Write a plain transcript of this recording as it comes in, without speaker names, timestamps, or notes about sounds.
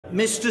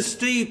Mr.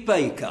 Steve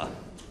Baker.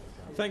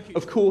 Thank you.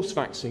 Of course,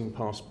 vaccine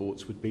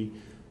passports would be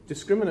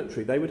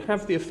discriminatory. They would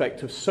have the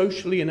effect of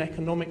socially and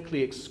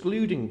economically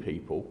excluding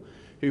people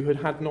who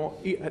had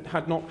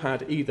not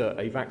had either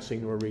a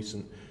vaccine or a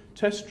recent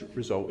test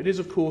result. It is,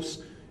 of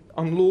course,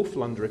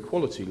 unlawful under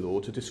equality law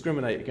to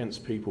discriminate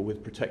against people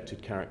with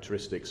protected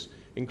characteristics,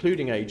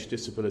 including age,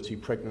 disability,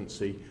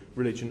 pregnancy,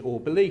 religion or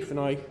belief. And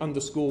I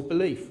underscore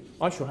belief.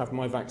 I shall have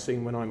my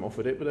vaccine when I'm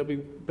offered it, but there will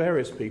be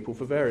various people,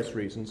 for various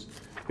reasons,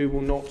 who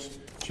will not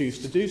choose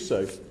to do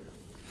so.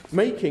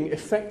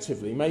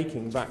 Effectively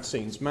making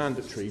vaccines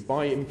mandatory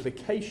by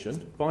implication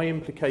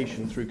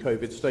through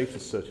COVID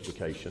status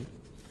certification,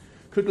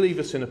 could leave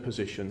us in a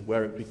position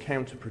where it would be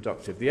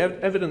counterproductive. The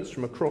evidence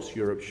from across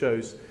Europe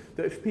shows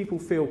that if people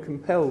feel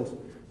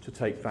compelled to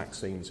take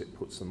vaccines, it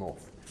puts them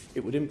off.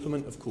 It would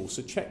implement, of course,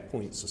 a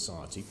checkpoint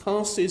society.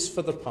 Passes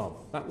for the pub.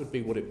 That would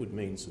be what it would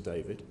mean, Sir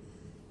David.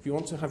 If you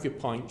want to have your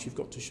pint, you've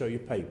got to show your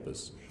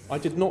papers. I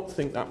did not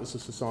think that was a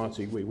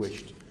society we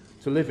wished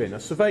to live in. A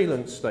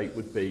surveillance state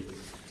would be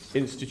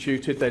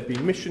instituted, there'd be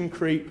mission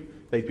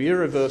creep, they'd be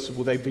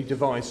irreversible, they'd be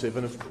divisive,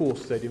 and of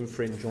course they'd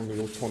infringe on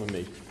the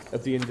autonomy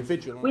of the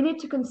individual. We need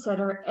to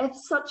consider if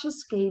such a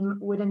scheme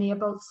would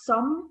enable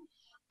some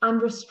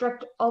and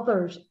restrict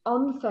others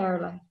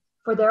unfairly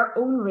for their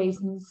own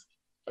reasons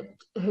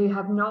who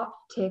have not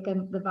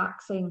taken the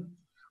vaccine.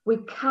 We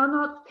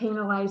cannot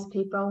penalise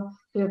people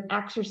who have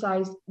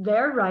exercised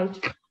their right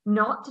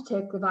not to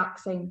take the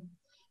vaccine.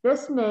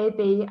 This may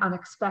be an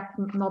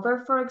expectant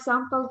mother, for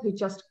example, who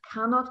just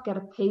cannot get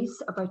a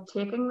peace about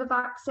taking the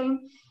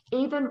vaccine,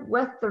 even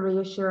with the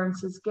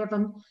reassurances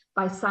given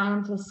by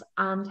scientists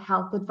and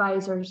health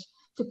advisors.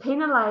 To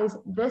penalise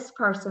this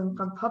person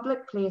from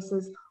public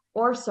places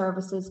or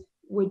services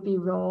would be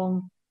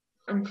wrong.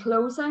 In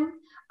closing,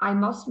 I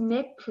must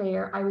make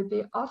clear I would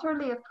be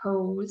utterly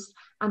opposed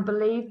and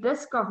believe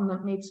this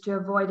government needs to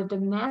avoid a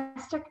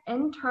domestic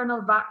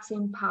internal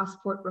vaccine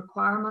passport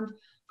requirement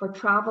for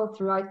travel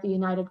throughout the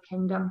United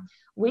Kingdom.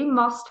 We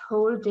must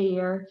hold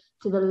dear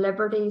to the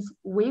liberties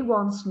we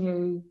once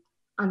knew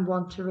and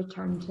want to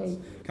return to.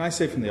 Can I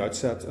say from the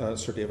outset,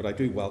 Sir David, I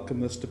do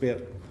welcome this debate.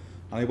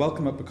 And I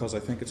welcome it because I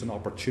think it's an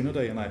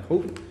opportunity, and I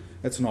hope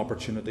it's an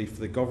opportunity for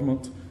the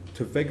government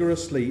to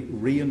vigorously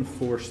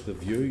reinforce the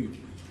view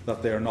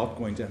that they are not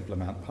going to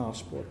implement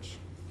passports.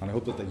 And I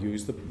hope that they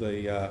use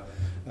the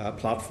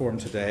platform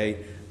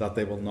today that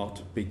they will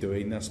not be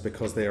doing this,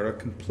 because they are a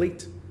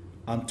complete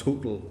and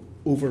total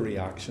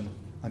overreaction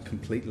and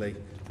completely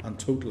and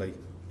totally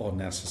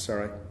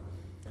unnecessary.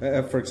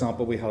 For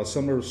example, we had a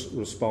similar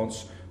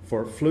response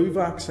for flu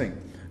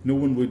vaccine. No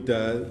one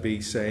would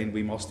be saying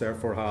we must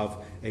therefore have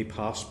a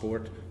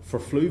passport for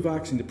flu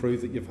vaccine to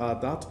prove that you've had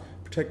that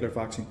particular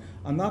vaccine.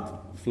 And that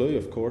flu,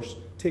 of course,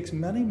 takes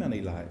many, many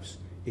lives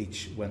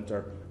each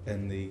winter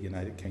in the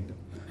United Kingdom.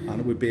 And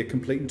it would be a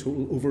complete and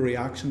total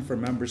overreaction for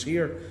members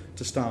here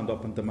to stand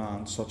up and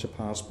demand such a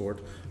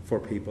passport for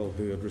people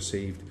who have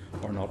received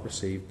or not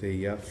received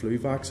the flu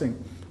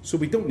vaccine. So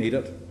we don't need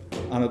it,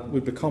 and it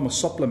would become a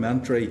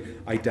supplementary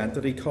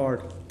identity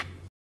card.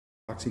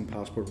 The vaccine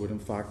passport would in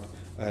fact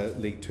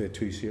lead to a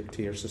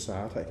two-tier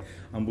society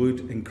and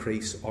would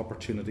increase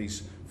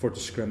opportunities for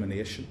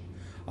discrimination.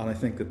 And I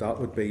think that that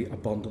would be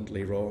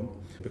abundantly wrong,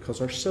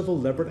 because our civil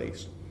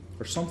liberties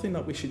are something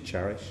that we should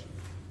cherish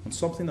and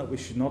something that we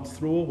should not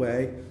throw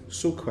away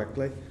so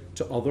quickly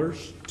to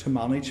others to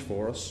manage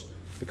for us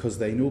because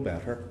they know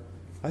better.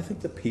 I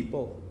think the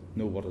people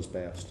know what is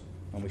best,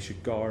 and we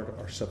should guard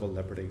our civil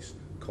liberties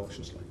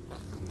cautiously.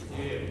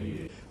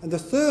 And the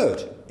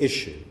third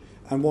issue,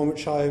 and one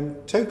which I am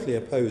totally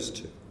opposed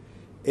to,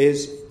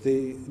 is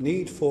the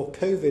need for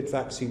COVID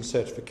vaccine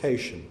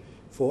certification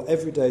for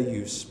everyday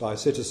use by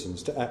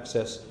citizens to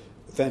access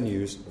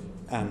venues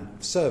and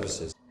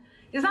services.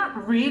 Is that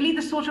really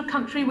the sort of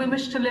country we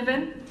wish to live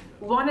in?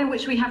 One in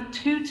which we have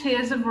two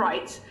tiers of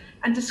rights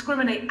and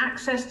discriminate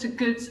access to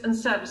goods and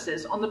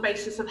services on the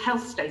basis of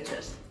health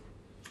status?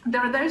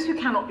 There are those who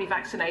cannot be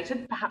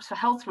vaccinated, perhaps for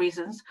health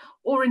reasons,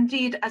 or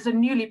indeed, as a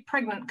newly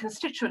pregnant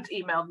constituent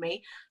emailed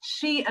me,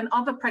 she and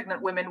other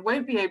pregnant women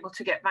won't be able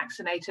to get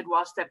vaccinated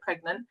whilst they're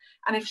pregnant,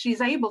 and if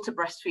she's able to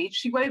breastfeed,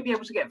 she won't be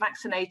able to get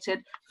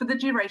vaccinated for the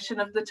duration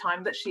of the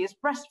time that she is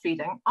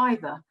breastfeeding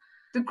either.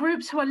 The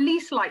groups who are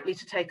least likely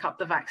to take up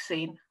the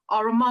vaccine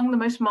are among the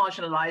most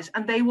marginalised,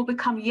 and they will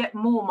become yet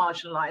more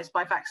marginalised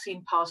by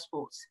vaccine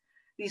passports.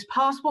 These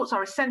passports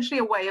are essentially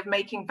a way of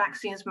making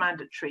vaccines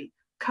mandatory.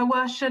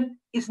 Coercion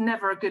is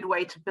never a good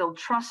way to build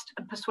trust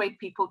and persuade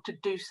people to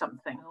do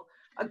something.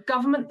 A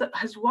government that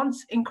has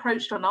once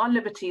encroached on our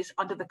liberties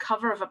under the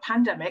cover of a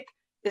pandemic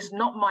is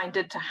not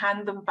minded to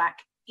hand them back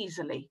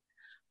easily.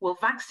 Will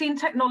vaccine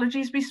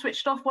technologies be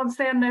switched off once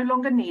they are no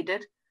longer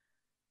needed?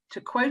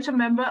 To quote a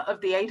member of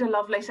the Ada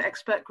Lovelace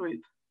expert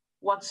group,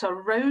 once a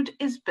road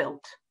is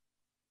built,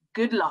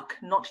 good luck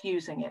not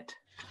using it.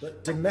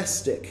 But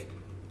domestic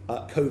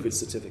COVID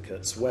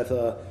certificates,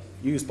 whether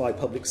used by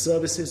public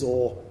services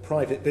or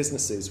private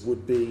businesses,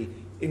 would be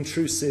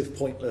intrusive,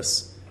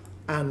 pointless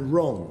and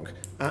wrong.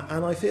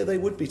 And I fear they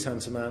would be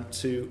tantamount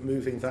to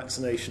moving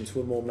vaccination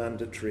to a more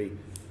mandatory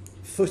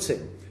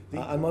footing.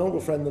 And my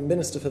honourable friend, the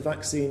Minister for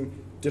Vaccine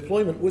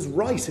Deployment, was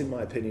right, in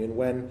my opinion,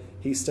 when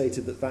he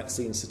stated that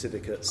vaccine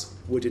certificates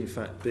would in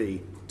fact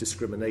be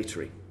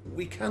discriminatory.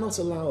 We cannot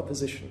allow a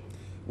position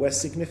where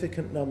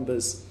significant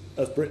numbers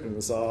of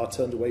Britons are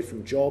turned away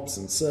from jobs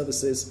and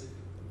services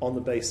on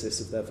the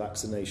basis of their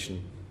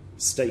vaccination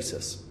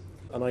status.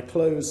 And I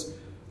close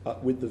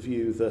with the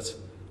view that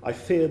I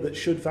fear that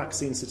should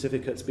vaccine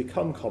certificates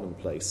become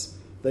commonplace,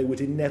 they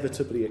would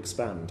inevitably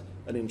expand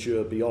and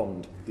endure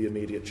beyond the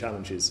immediate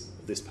challenges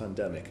of this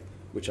pandemic,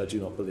 which I do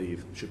not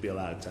believe should be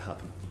allowed to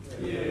happen.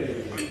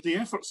 The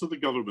efforts of the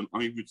government,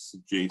 I would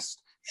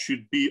suggest,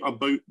 should be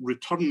about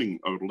returning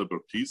our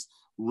liberties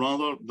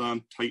rather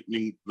than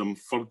tightening them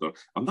further.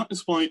 And that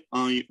is why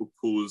I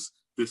oppose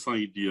this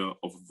idea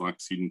of a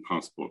vaccine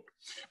passport.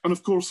 And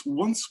of course,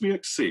 once we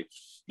accept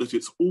that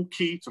it's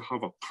okay to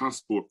have a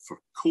passport for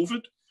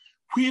COVID,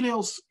 where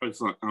else is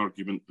that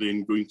argument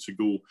then going to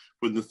go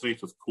when the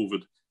threat of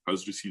COVID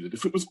has receded?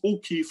 If it was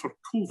okay for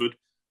COVID,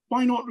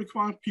 why not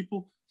require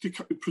people to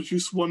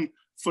produce one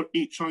for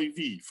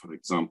HIV, for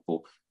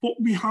example? What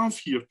we have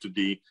here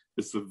today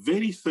is the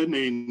very thin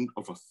end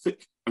of a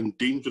thick and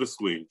dangerous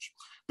wedge.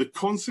 The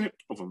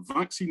concept of a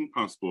vaccine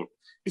passport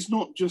is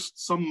not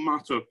just some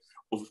matter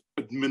of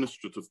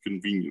administrative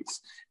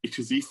convenience. It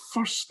is a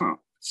first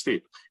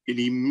step in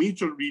a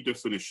major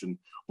redefinition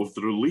of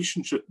the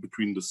relationship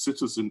between the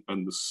citizen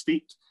and the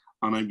state,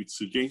 and I would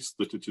suggest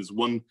that it is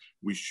one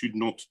we should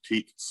not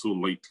take so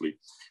lightly.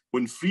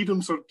 When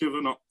freedoms are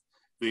given up,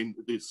 then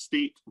the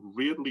state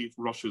rarely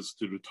rushes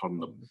to return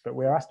them. But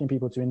we're asking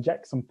people to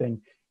inject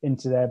something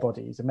into their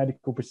bodies, a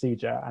medical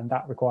procedure, and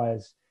that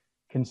requires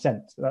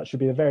consent. That should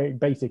be a very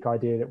basic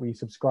idea that we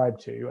subscribe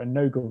to, and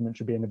no government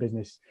should be in the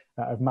business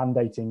of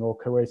mandating or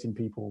coercing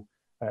people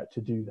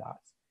to do that.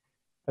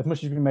 As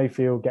much as we may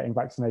feel getting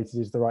vaccinated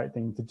is the right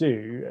thing to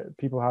do,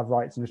 people have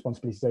rights and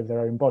responsibilities over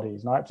their own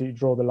bodies. And I absolutely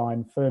draw the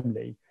line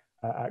firmly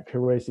at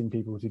coercing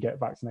people to get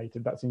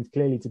vaccinated. That seems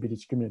clearly to be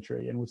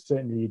discriminatory and would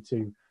certainly lead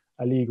to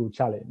a legal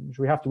challenge.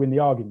 We have to win the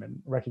argument,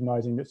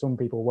 recognising that some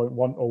people won't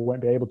want or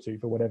won't be able to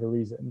for whatever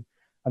reason,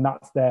 and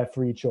that's their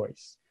free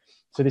choice.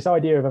 So this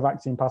idea of a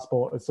vaccine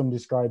passport, as some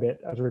describe it,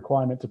 as a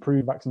requirement to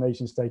prove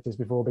vaccination status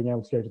before being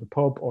able to go to the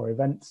pub or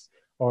events,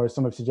 or as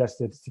some have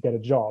suggested, to get a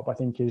job, I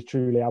think is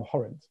truly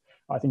abhorrent.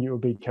 I think it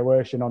would be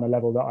coercion on a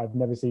level that I've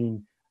never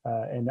seen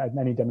in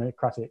any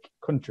democratic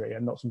country,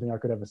 and not something I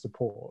could ever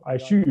support. I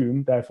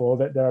assume, therefore,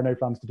 that there are no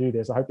plans to do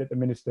this. I hope that the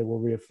minister will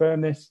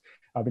reaffirm this.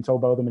 I've been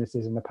told by other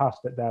ministers in the past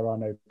that there are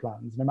no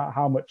plans. No matter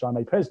how much I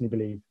may personally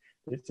believe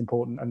that it's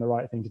important and the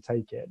right thing to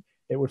take it,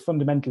 it would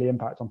fundamentally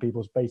impact on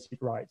people's basic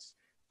rights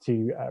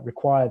to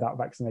require that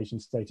vaccination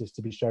status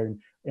to be shown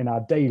in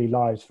our daily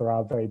lives for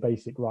our very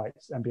basic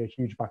rights, and be a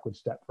huge backward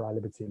step for our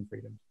liberty and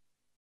freedom.